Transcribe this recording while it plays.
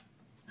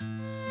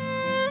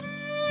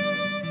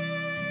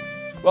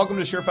Welcome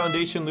to Sure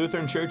Foundation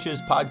Lutheran Church's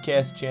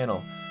podcast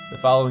channel. The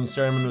following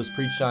sermon was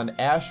preached on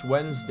Ash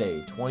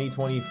Wednesday,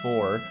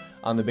 2024,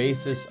 on the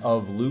basis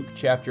of Luke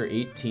chapter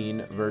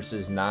 18,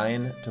 verses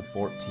 9 to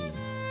 14.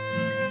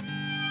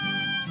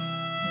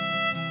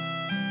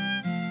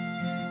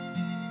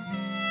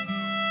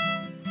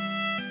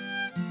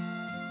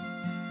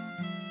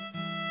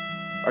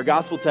 Our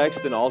gospel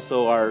text and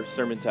also our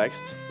sermon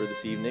text for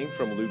this evening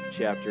from Luke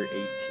chapter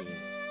 18.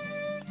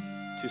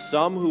 To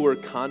some who were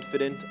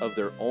confident of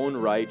their own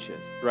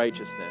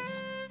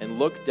righteousness and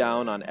looked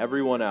down on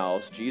everyone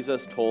else,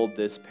 Jesus told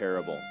this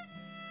parable.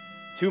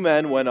 Two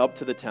men went up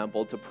to the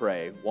temple to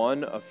pray,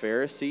 one a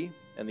Pharisee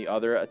and the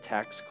other a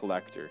tax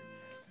collector.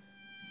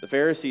 The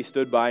Pharisee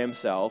stood by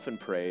himself and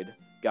prayed,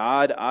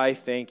 "God, I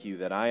thank you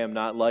that I am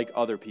not like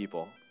other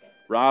people,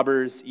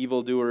 robbers,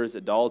 evildoers,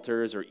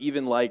 adulterers, or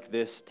even like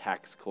this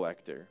tax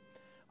collector.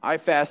 I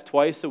fast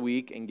twice a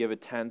week and give a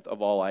tenth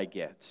of all I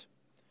get."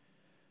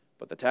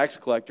 But the tax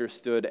collector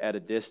stood at a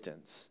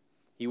distance.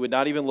 He would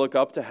not even look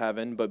up to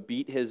heaven, but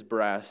beat his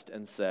breast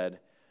and said,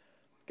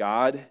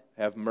 "God,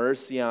 have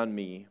mercy on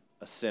me,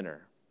 a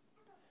sinner."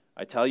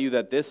 I tell you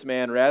that this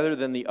man, rather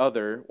than the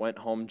other, went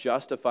home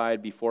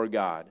justified before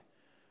God.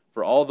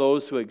 For all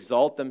those who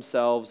exalt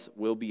themselves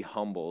will be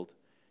humbled,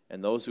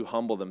 and those who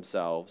humble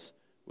themselves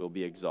will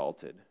be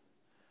exalted.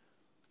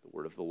 The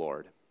word of the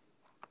Lord.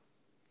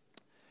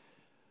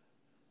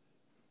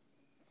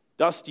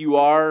 Dust you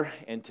are,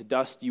 and to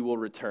dust you will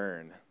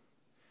return.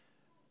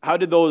 How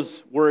did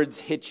those words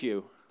hit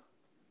you?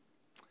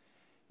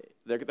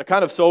 They're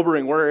kind of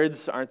sobering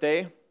words, aren't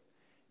they?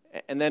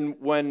 And then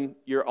when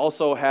you're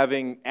also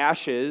having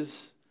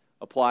ashes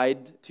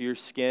applied to your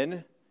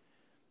skin,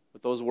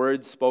 with those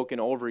words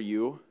spoken over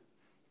you,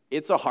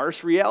 it's a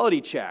harsh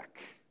reality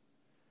check.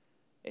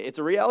 It's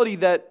a reality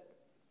that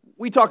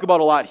we talk about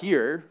a lot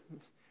here,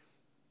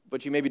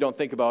 but you maybe don't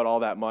think about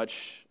all that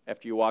much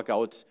after you walk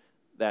out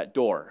that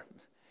door.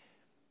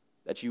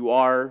 That you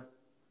are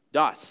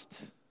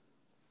dust,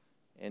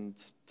 and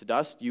to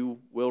dust you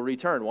will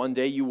return. One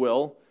day you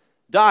will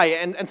die,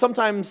 and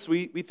sometimes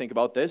we think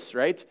about this,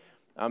 right?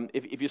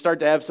 If you start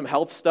to have some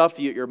health stuff,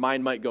 your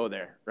mind might go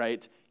there,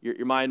 right?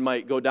 Your mind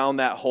might go down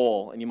that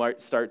hole, and you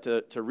might start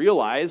to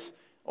realize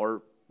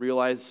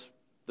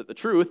that the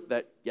truth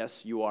that,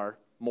 yes, you are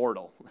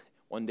mortal.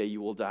 One day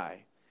you will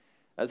die.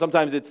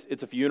 Sometimes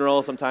it's a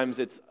funeral. Sometimes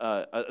it's,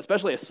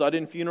 especially a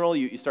sudden funeral,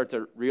 you start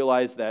to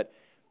realize that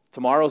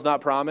tomorrow's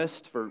not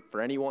promised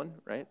for anyone,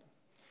 right?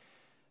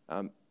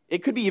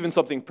 It could be even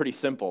something pretty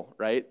simple,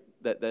 right?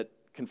 That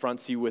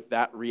confronts you with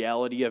that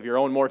reality of your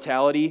own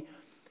mortality.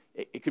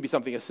 It could be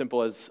something as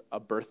simple as a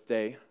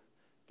birthday,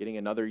 getting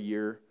another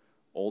year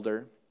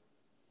older.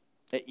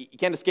 You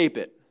can't escape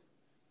it.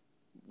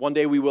 One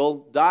day we will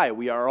die.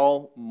 We are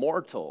all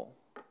mortal.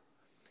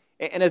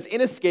 And as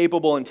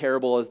inescapable and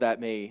terrible as that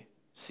may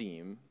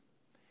seem,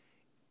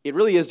 it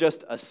really is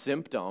just a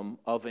symptom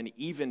of an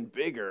even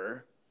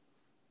bigger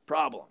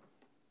problem.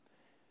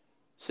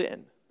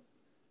 Sin.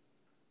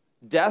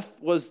 Death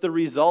was the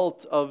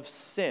result of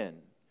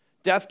sin.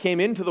 Death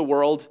came into the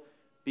world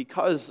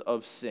because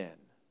of sin.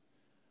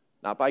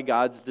 Not by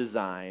God's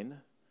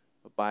design,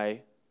 but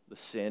by the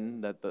sin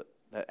that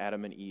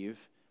Adam and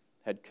Eve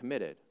had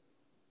committed.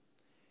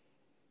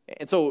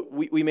 And so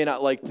we may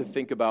not like to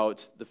think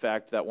about the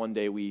fact that one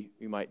day we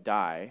might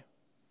die,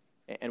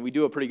 and we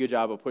do a pretty good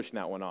job of pushing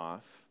that one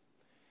off.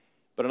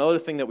 But another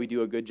thing that we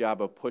do a good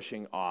job of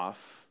pushing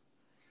off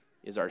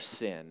is our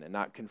sin and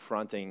not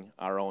confronting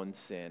our own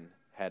sin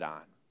head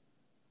on.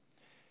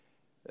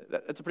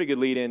 That's a pretty good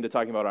lead in to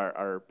talking about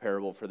our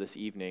parable for this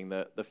evening.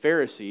 The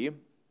Pharisee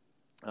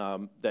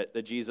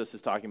that Jesus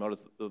is talking about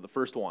is the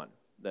first one,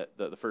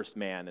 the first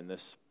man in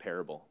this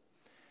parable.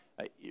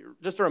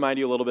 Just to remind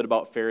you a little bit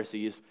about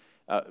Pharisees,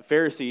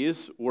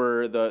 Pharisees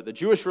were the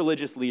Jewish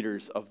religious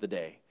leaders of the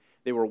day.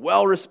 They were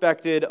well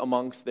respected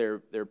amongst their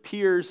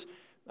peers.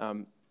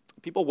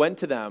 People went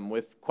to them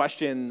with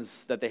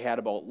questions that they had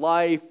about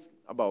life,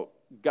 about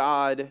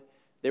God.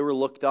 They were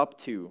looked up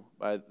to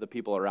by the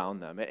people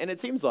around them. And it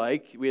seems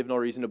like we have no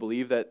reason to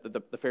believe that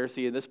the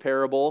Pharisee in this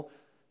parable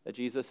that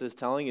Jesus is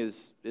telling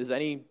is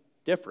any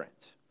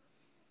different.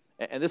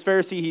 And this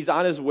Pharisee, he's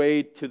on his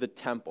way to the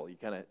temple. You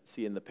kind of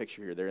see in the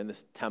picture here, they're in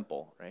this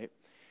temple, right?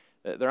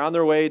 They're on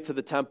their way to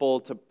the temple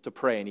to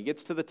pray. And he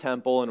gets to the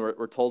temple, and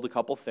we're told a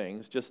couple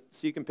things, just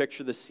so you can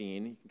picture the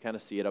scene. You can kind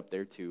of see it up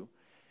there too.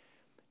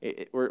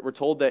 We're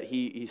told that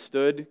he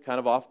stood kind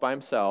of off by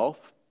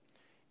himself,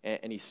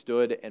 and he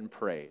stood and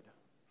prayed.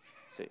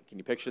 So can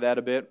you picture that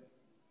a bit?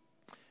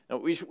 Now,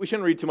 we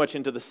shouldn't read too much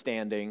into the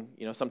standing.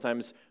 You know,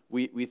 sometimes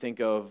we think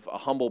of a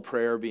humble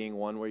prayer being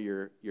one where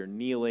you're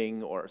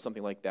kneeling or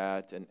something like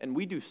that, and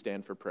we do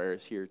stand for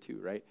prayers here too,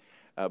 right?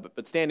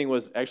 But standing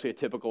was actually a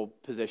typical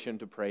position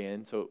to pray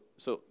in, so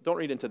don't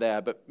read into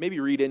that, but maybe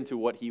read into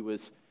what he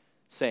was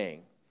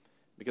saying,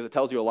 because it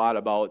tells you a lot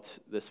about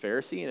this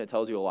Pharisee, and it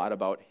tells you a lot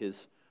about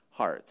his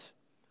heart.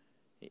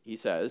 He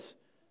says,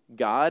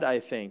 "God, I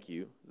thank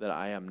you that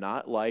I am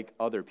not like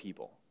other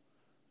people,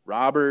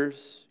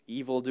 robbers,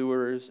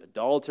 evildoers,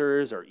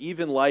 adulterers, or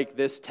even like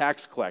this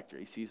tax collector.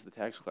 He sees the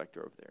tax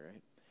collector over there,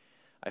 right?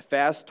 I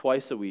fast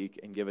twice a week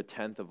and give a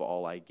tenth of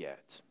all I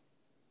get.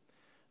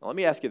 Now let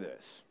me ask you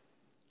this.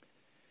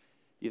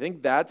 Do you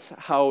think that's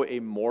how a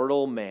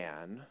mortal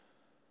man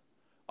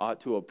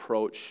ought to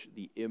approach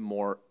the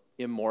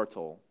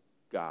immortal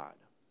God?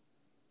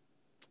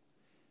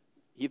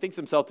 He thinks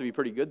himself to be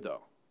pretty good,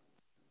 though.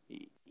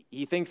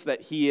 He thinks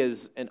that he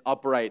is an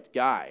upright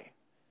guy,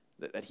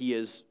 that he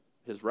is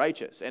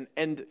righteous.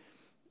 And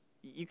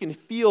you can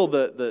feel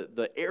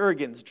the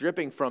arrogance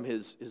dripping from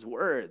his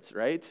words,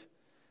 right?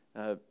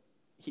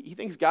 He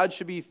thinks God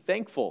should be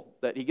thankful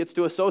that he gets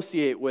to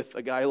associate with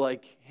a guy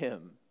like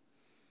him.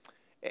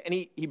 And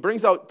he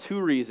brings out two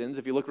reasons.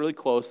 If you look really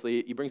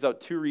closely, he brings out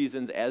two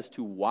reasons as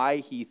to why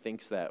he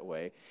thinks that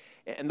way.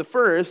 And the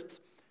first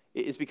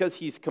is because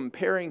he's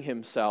comparing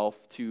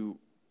himself to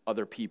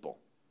other people,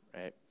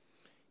 right?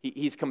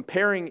 He's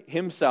comparing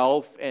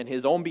himself and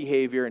his own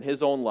behavior and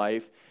his own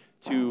life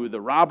to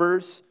the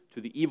robbers,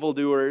 to the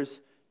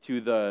evildoers,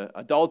 to the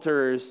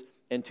adulterers,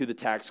 and to the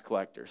tax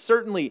collectors.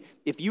 Certainly,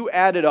 if you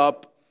added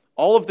up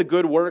all of the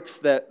good works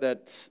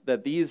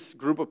that these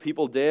group of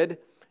people did,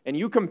 and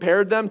you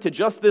compared them to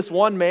just this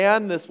one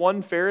man, this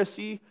one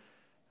Pharisee,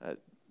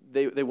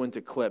 they wouldn't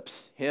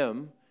eclipse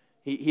him.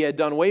 He had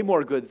done way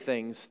more good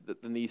things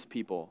than these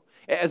people.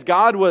 As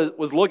God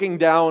was looking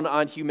down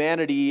on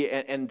humanity,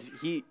 and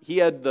he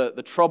had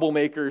the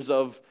troublemakers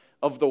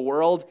of the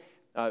world,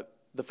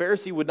 the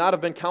Pharisee would not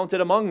have been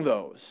counted among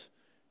those.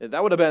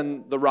 That would have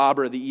been the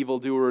robber, the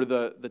evildoer,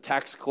 the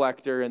tax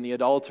collector, and the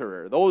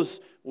adulterer.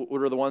 Those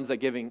were the ones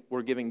that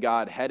were giving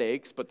God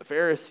headaches, but the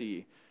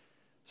Pharisee,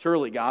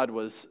 surely God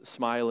was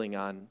smiling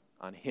on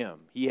him.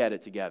 He had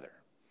it together.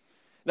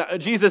 Now,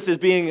 Jesus is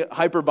being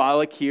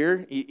hyperbolic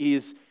here.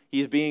 He's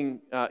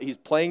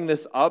playing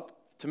this up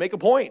to make a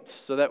point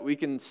so that we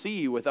can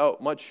see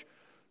without much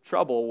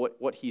trouble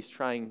what he's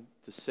trying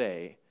to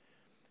say.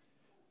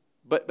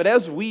 But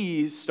as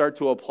we start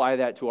to apply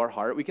that to our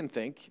heart, we can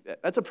think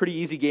that's a pretty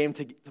easy game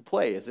to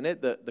play, isn't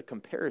it? The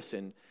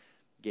comparison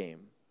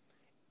game.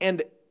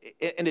 And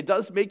it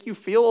does make you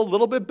feel a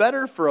little bit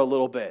better for a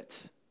little bit.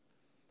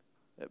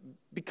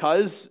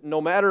 Because no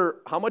matter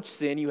how much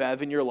sin you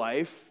have in your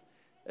life,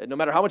 no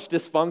matter how much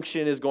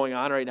dysfunction is going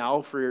on right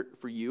now for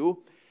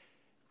you,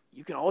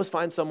 you can always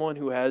find someone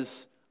who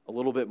has a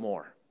little bit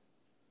more.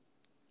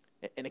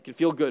 And it can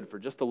feel good for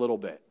just a little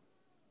bit.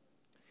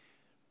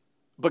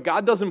 But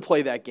God doesn't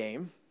play that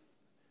game.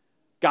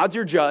 God's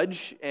your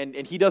judge, and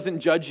he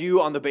doesn't judge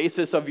you on the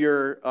basis of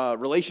your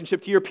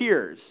relationship to your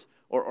peers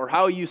or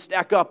how you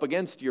stack up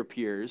against your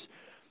peers.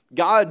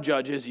 God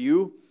judges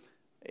you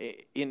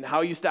in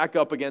how you stack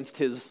up against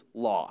his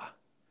law.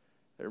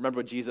 Remember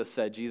what Jesus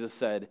said? Jesus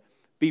said,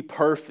 "Be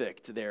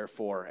perfect,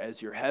 therefore,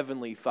 as your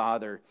heavenly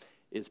Father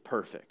is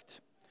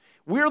perfect."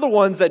 We're the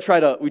ones that try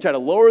to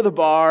lower the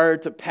bar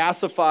to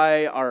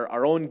pacify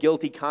our own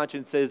guilty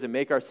consciences and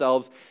make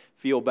ourselves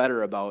feel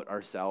better about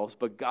ourselves.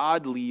 But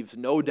God leaves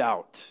no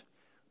doubt.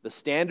 The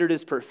standard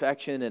is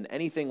perfection, and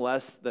anything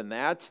less than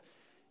that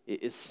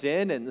is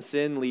sin, and the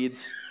sin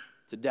leads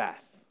to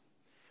death.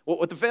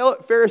 What the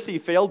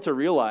Pharisee failed to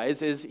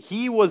realize is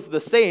he was the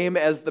same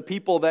as the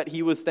people that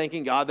he was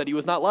thanking God that he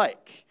was not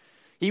like.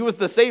 He was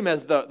the same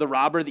as the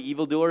robber, the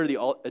evildoer,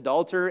 the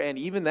adulterer, and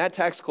even that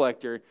tax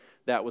collector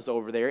that was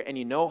over there. And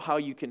you know how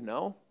you can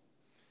know?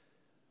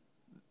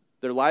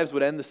 Their lives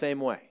would end the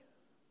same way.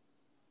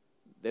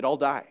 They'd all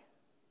die.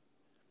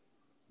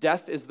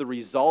 Death is the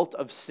result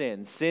of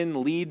sin.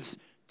 Sin leads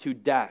to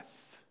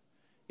death.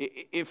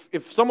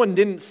 If someone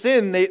didn't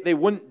sin, they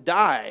wouldn't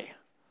die.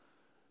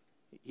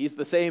 He's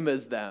the same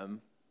as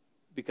them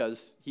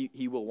because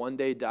he will one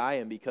day die,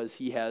 and because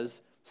he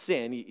has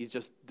sin, he's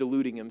just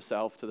deluding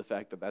himself to the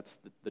fact that that's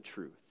the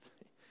truth.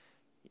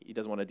 He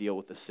doesn't want to deal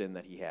with the sin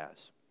that he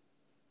has.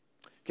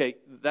 Okay,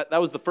 that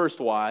was the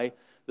first why.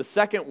 The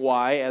second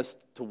why, as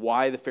to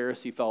why the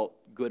Pharisee felt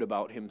good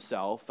about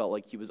himself, felt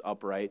like he was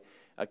upright,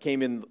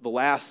 came in the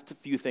last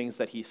few things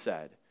that he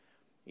said.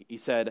 He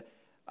said,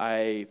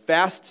 I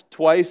fast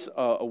twice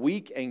a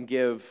week and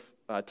give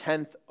a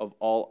tenth of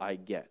all I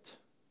get.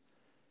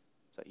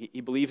 So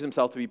he believes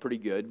himself to be pretty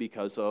good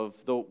because of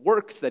the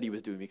works that he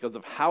was doing, because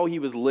of how he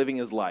was living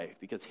his life,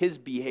 because his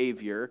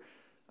behavior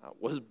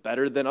was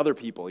better than other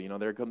people. You know,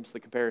 there comes the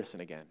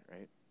comparison again,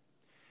 right?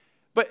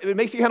 But it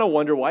makes you kind of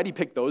wonder, why did he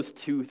pick those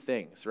two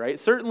things, right?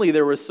 Certainly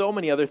there were so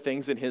many other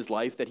things in his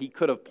life that he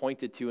could have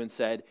pointed to and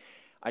said,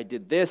 I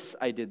did this,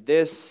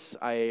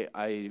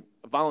 I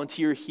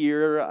volunteer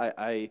here,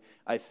 I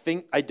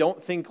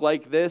don't think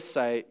like this.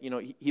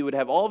 He would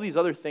have all these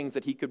other things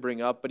that he could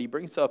bring up, but he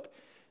brings up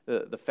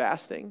the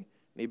fasting,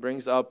 and he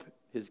brings up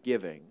his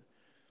giving.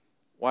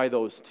 Why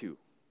those two?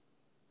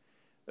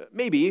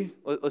 Maybe,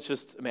 let's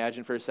just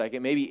imagine for a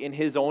second, maybe in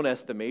his own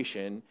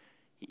estimation,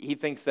 he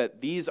thinks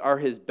that these are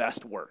his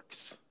best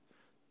works.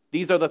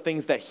 These are the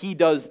things that he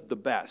does the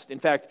best. In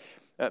fact,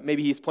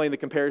 maybe he's playing the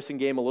comparison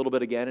game a little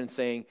bit again and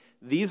saying,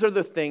 these are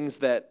the things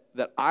that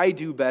I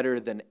do better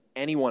than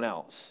anyone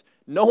else.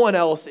 No one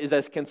else is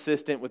as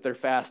consistent with their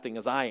fasting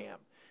as I am.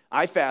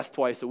 I fast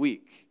twice a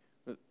week.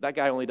 That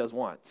guy only does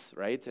once,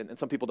 right? And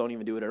some people don't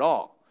even do it at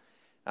all.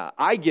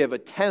 I give a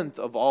tenth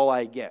of all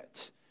I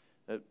get.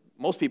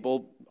 Most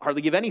people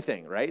hardly give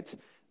anything, right?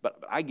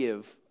 But I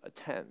give a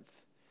tenth.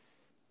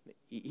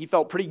 He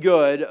felt pretty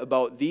good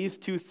about these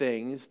two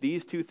things.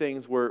 These two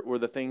things were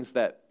the things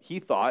that he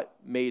thought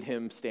made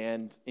him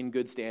stand in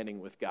good standing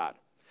with God.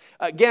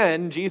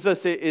 Again,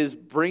 Jesus is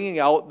bringing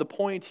out the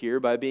point here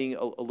by being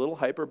a little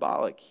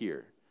hyperbolic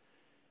here.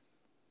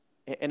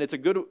 And it's a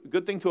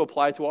good thing to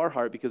apply to our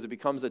heart because it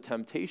becomes a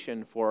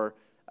temptation for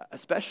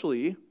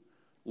especially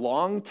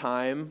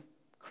long-time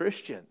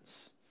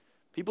Christians,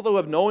 people who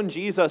have known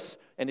Jesus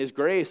and his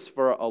grace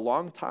for a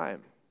long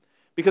time.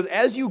 Because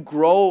as you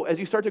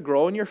start to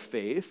grow in your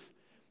faith,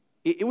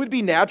 it would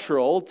be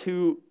natural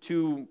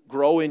to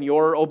grow in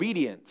your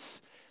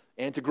obedience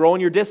and to grow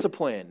in your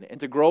discipline and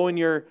to grow in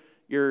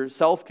your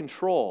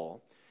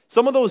self-control.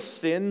 Some of those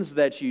sins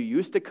that you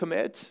used to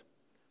commit,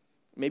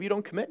 maybe you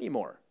don't commit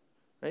anymore,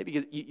 right?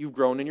 Because you've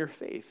grown in your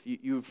faith.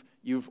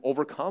 You've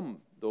overcome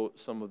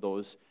some of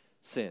those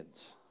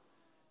sins.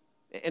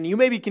 And you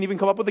maybe can even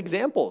come up with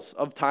examples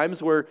of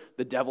times where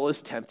the devil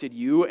has tempted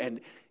you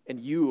and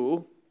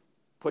you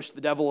pushed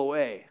the devil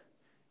away.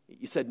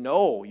 You said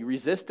no. You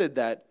resisted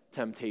that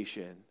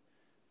temptation.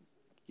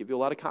 Give you a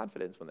lot of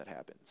confidence when that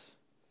happens.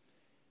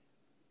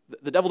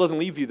 The devil doesn't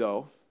leave you,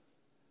 though.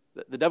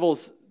 The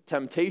devil's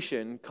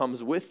temptation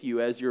comes with you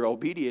as your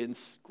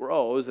obedience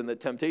grows, and the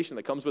temptation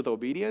that comes with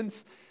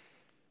obedience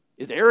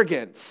is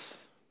arrogance.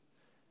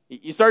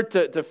 You start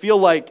to feel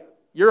like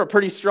you're a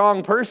pretty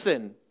strong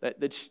person,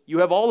 that you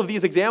have all of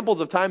these examples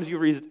of times you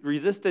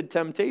resisted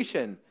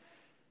temptation.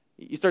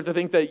 You start to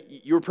think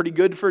that you're pretty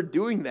good for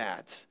doing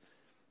that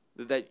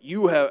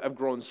you have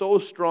grown so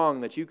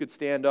strong that you could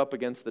stand up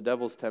against the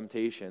devil's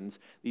temptations.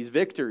 These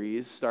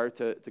victories start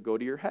to go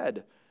to your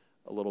head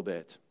a little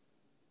bit.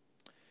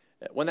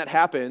 When that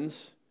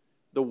happens,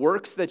 the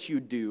works that you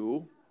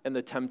do and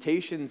the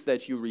temptations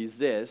that you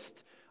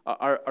resist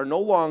are no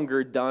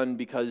longer done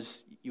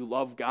because you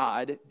love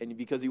God and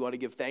because you want to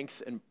give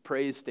thanks and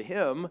praise to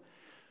Him,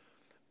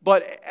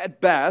 but at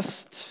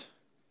best,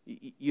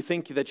 you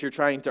think that you're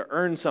trying to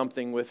earn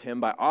something with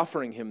Him by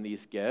offering Him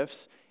these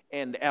gifts,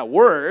 and at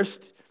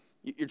worst,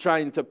 you're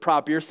trying to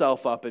prop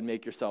yourself up and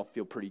make yourself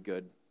feel pretty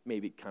good,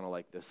 maybe kind of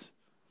like this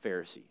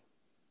Pharisee.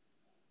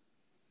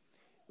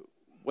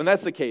 When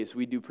that's the case,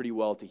 we do pretty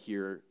well to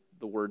hear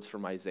the words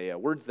from Isaiah,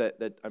 words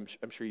that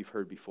I'm sure you've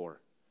heard before.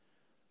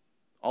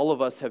 All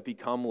of us have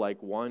become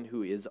like one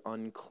who is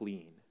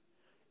unclean,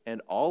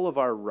 and all of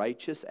our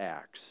righteous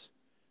acts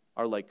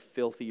are like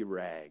filthy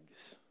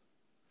rags.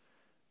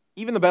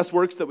 Even the best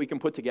works that we can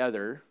put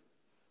together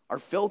are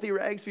filthy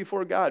rags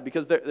before God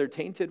because they're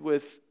tainted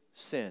with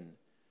sin.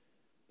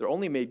 They're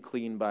only made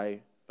clean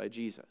by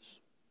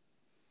Jesus.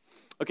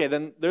 Okay,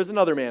 then there's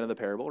another man in the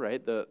parable,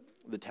 right? The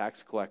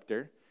tax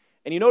collector.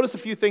 And you notice a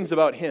few things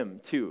about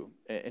him, too.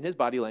 And his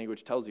body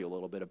language tells you a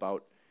little bit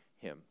about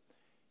him.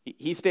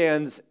 He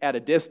stands at a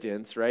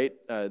distance, right?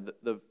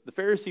 The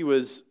Pharisee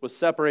was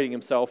separating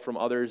himself from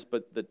others,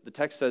 but the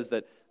text says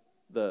that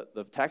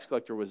the tax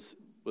collector was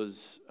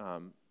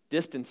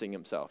distancing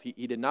himself.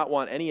 He did not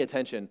want any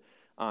attention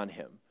on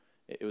him.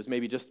 It was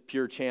maybe just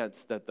pure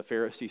chance that the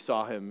Pharisee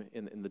saw him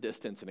in the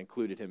distance and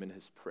included him in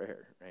his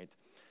prayer, right?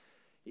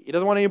 He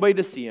doesn't want anybody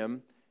to see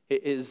him.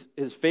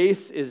 His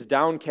face is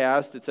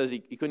downcast. It says he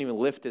couldn't even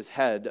lift his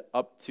head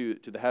up to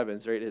the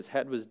heavens, right? His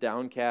head was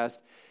downcast,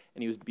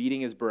 and he was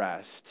beating his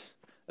breast.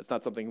 That's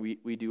not something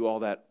we do all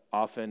that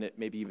often. It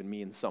maybe even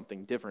means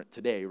something different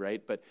today,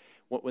 right? But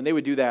when they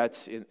would do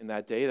that in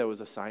that day, that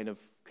was a sign of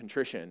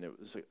contrition. It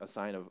was a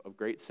sign of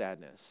great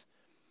sadness.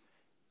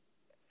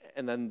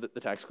 And then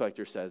the tax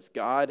collector says,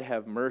 "God,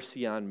 have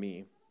mercy on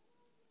me,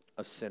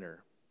 a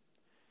sinner."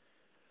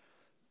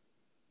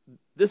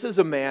 This is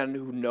a man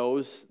who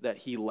knows that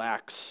he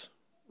lacks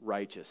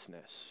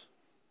righteousness.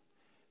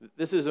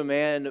 This is a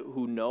man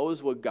who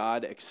knows what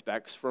God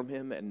expects from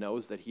him and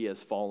knows that he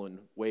has fallen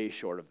way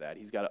short of that.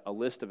 He's got a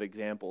list of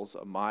examples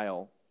a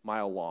mile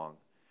long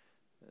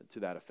to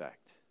that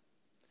effect.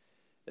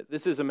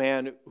 This is a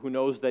man who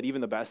knows that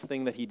even the best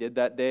thing that he did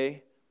that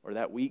day or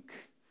that week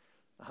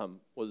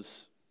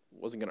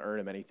wasn't going to earn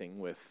him anything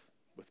with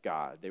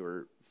God. They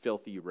were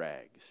filthy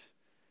rags.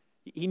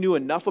 He knew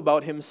enough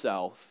about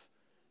himself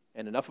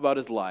and enough about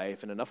his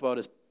life and enough about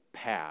his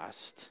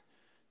past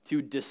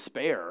to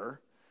despair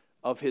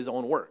of his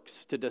own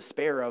works, to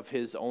despair of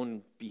his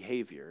own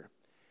behavior.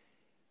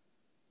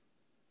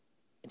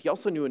 And he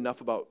also knew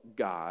enough about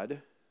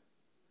God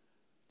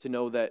to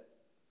know that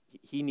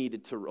he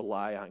needed to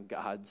rely on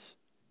God's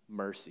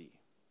mercy.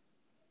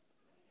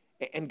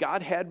 And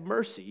God had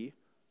mercy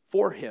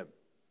for him.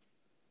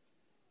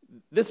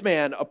 This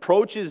man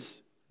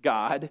approaches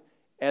God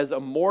as a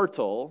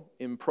mortal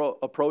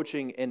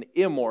approaching an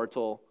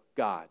immortal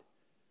God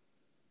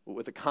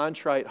with a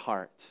contrite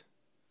heart,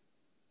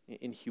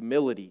 in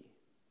humility,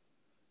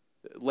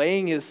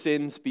 laying his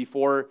sins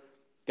before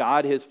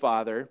God his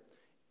Father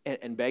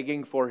and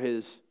begging for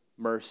his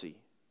mercy.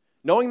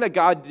 Knowing that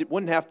God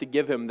wouldn't have to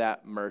give him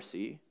that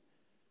mercy,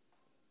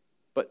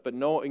 but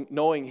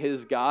knowing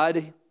his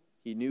God,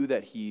 he knew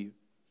that he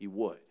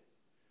would.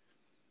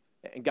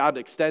 And God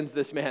extends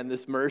this man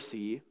this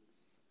mercy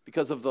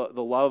because of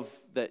the love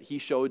that he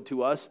showed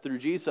to us through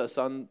Jesus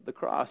on the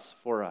cross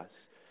for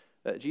us.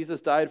 That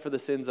Jesus died for the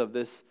sins of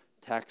this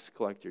tax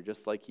collector,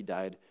 just like he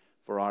died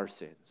for our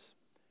sins.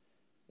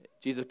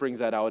 Jesus brings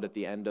that out at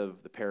the end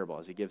of the parable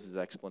as he gives his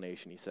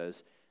explanation. He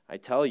says, I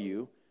tell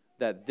you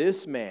that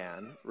this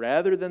man,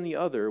 rather than the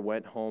other,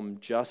 went home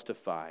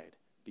justified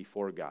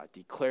before God,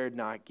 declared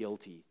not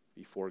guilty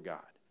before God.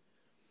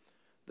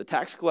 The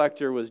tax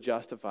collector was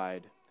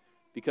justified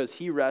because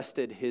he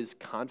rested his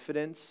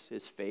confidence,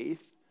 his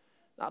faith,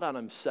 not on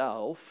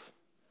himself,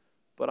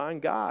 but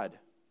on God.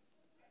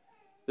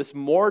 This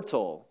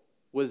mortal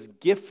was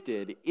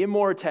gifted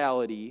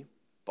immortality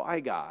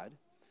by God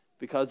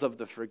because of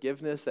the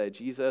forgiveness that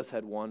Jesus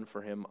had won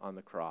for him on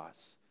the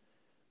cross.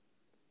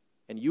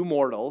 And you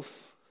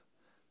mortals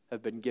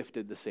have been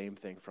gifted the same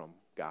thing from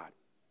God.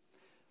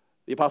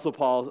 The Apostle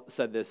Paul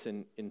said this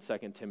in 2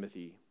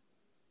 Timothy.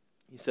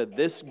 He said,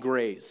 this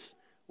grace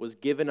was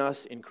given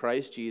us in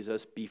Christ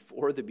Jesus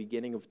before the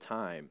beginning of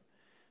time,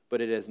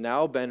 but it has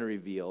now been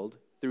revealed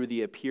through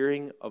the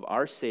appearing of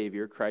our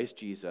Savior, Christ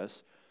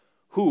Jesus,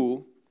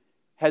 who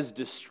has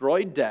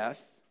destroyed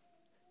death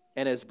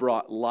and has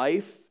brought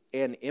life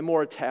and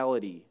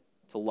immortality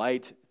to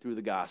light through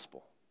the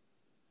gospel.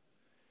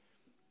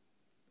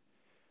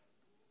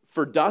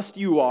 For dust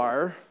you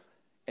are,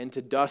 and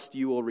to dust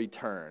you will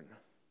return.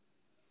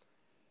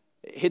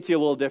 It hits you a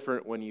little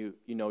different when you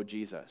know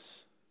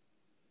Jesus.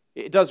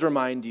 It does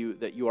remind you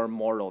that you are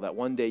mortal, that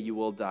one day you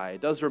will die.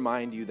 It does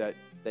remind you that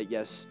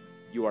yes,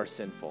 you are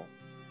sinful.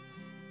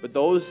 But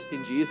those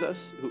in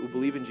Jesus, who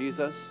believe in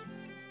Jesus,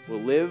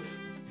 will live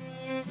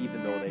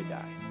even though they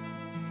die.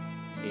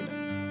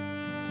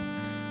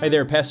 Amen. Hi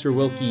there, Pastor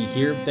Wilkie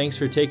here. Thanks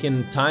for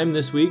taking time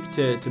this week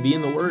to be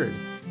in the Word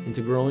and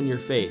to grow in your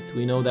faith.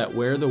 We know that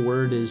where the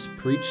Word is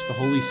preached, the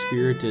Holy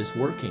Spirit is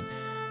working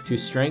to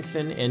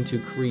strengthen and to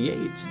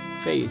create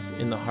faith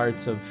in the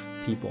hearts of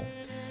people.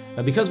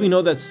 Because we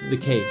know that's the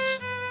case.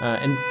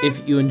 And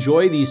if you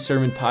enjoy these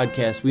sermon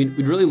podcasts, we'd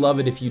really love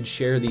it if you'd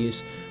share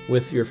these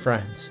with your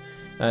friends.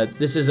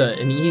 This is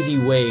an easy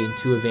way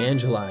to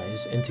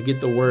evangelize and to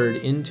get the word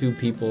into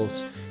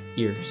people's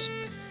ears.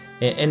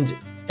 And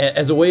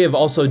as a way of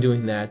also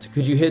doing that,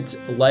 could you hit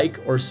like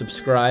or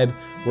subscribe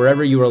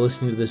wherever you are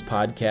listening to this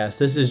podcast?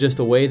 This is just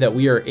a way that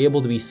we are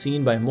able to be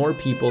seen by more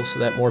people so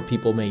that more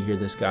people may hear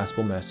this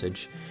gospel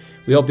message.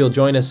 We hope you'll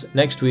join us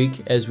next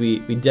week as we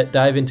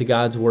dive into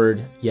God's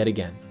Word yet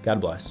again. God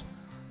bless.